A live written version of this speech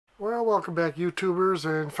Well, welcome back YouTubers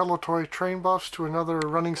and fellow toy train buffs to another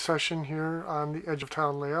running session here on the Edge of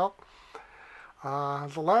Town layout.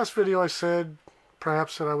 The last video I said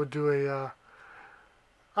perhaps that I would do a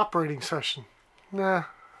operating session. Nah,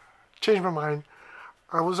 changed my mind.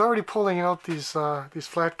 I was already pulling out these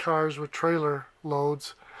flat cars with trailer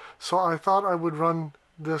loads, so I thought I would run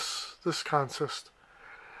this consist.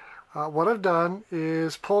 What I've done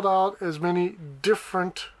is pulled out as many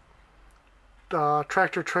different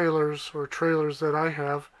tractor trailers or trailers that I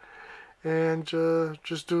have and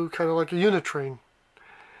just do kind of like a unit train.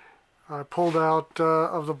 I pulled out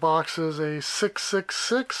of the boxes a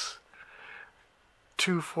 666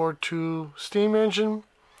 242 steam engine.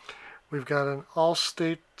 We've got an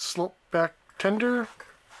all-state slope back tender.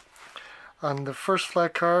 On the first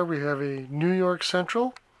flat car we have a New York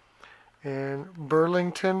Central and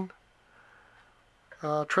Burlington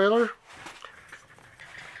trailer.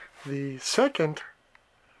 The second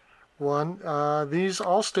one, these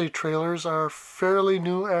Allstate trailers are fairly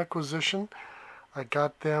new acquisition. I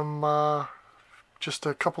got them just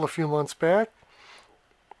a few months back.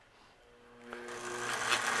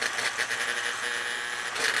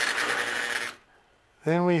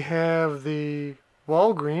 Then we have the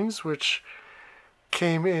Walgreens, which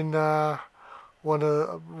came in one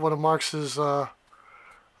of Marx's bottom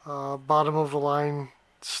of the line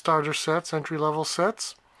starter sets, entry level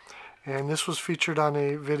sets. And this was featured on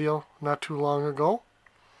a video not too long ago.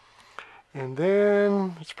 And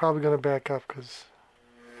then it's probably going to back up because,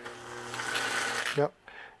 yep,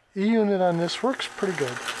 E-unit on this works pretty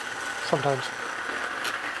good sometimes.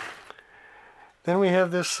 Then we have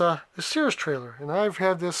this the Sears trailer, and I've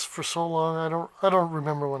had this for so long I don't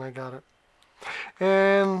remember when I got it.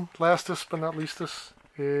 And lastest but not leastest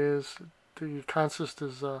is the consist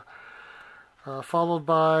is followed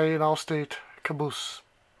by an Allstate caboose.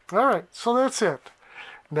 Alright, so that's it.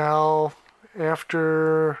 Now,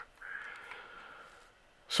 after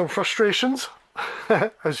some frustrations,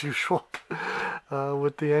 as usual,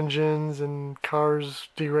 with the engines and cars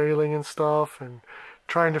derailing and stuff, and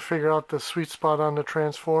trying to figure out the sweet spot on the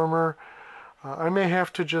transformer, I may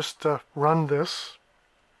have to just run this,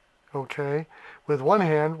 okay, with one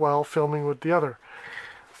hand while filming with the other.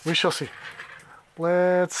 We shall see.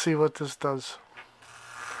 Let's see what this does.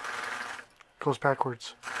 Goes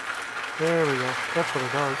backwards. There we go. That's what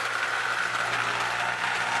it does.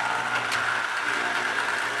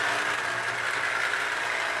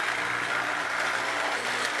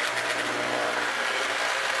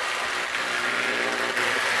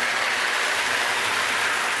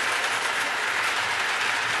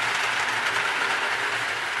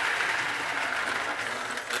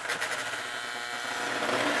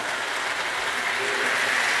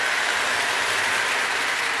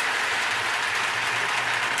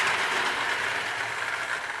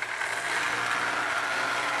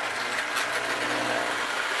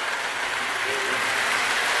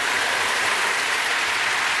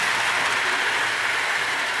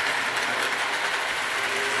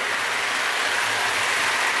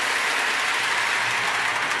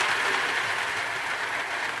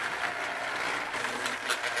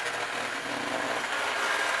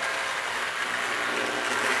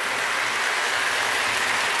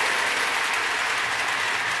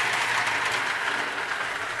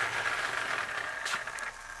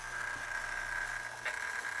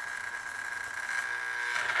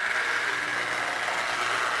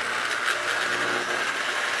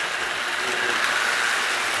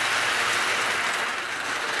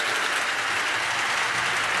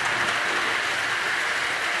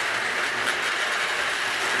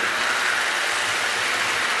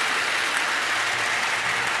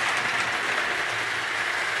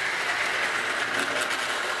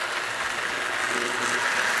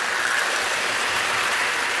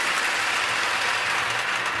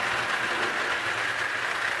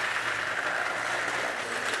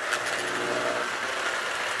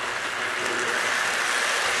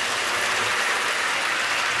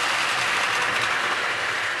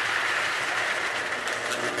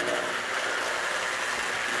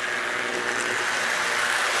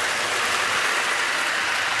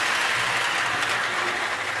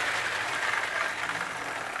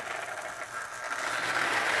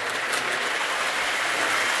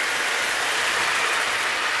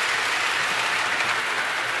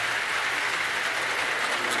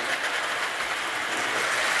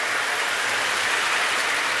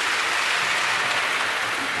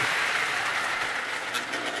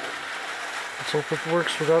 Let's hope it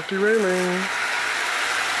works without derailing.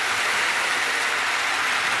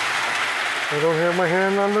 I don't have my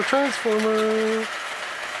hand on the transformer.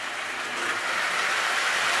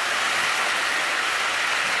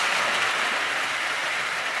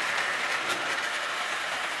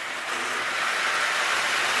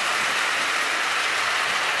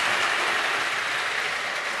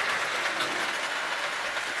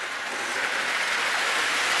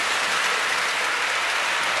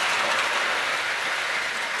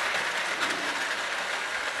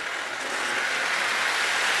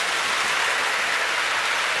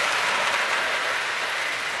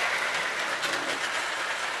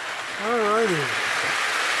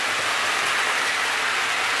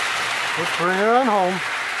 bring her on home.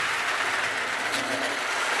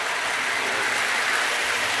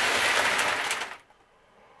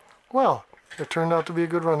 Well, it turned out to be a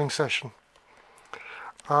good running session.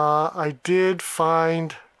 I did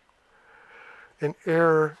find an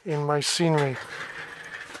error in my scenery.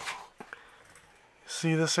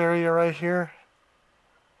 See this area right here?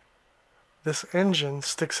 This engine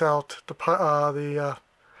sticks out, the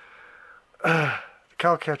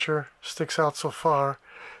cow catcher sticks out so far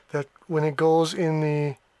that when it goes in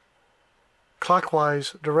the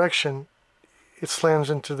clockwise direction, it slams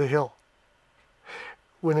into the hill.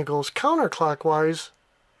 When it goes counterclockwise,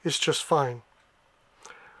 it's just fine.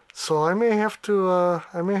 So I may have to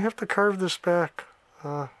carve this back.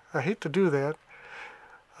 I hate to do that,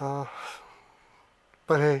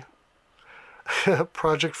 but hey,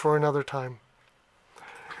 project for another time.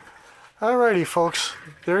 Alrighty, folks,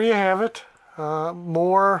 there you have it.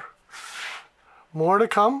 More to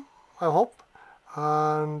come, I hope,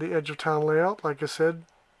 on the Edge of Town layout. Like I said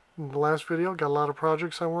in the last video, got a lot of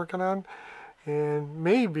projects I'm working on, and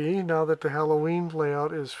maybe now that the Halloween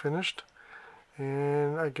layout is finished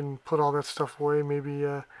and I can put all that stuff away, maybe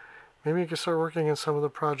I can start working on some of the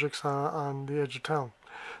projects on the Edge of Town.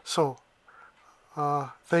 So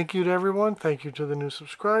thank you to everyone. Thank you to the new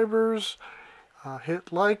subscribers.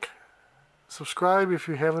 Hit like, subscribe if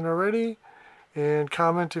you haven't already, and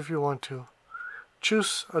comment if you want to.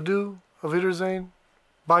 Tschüss, adieu, auf Wiedersehen.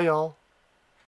 Bye, y'all.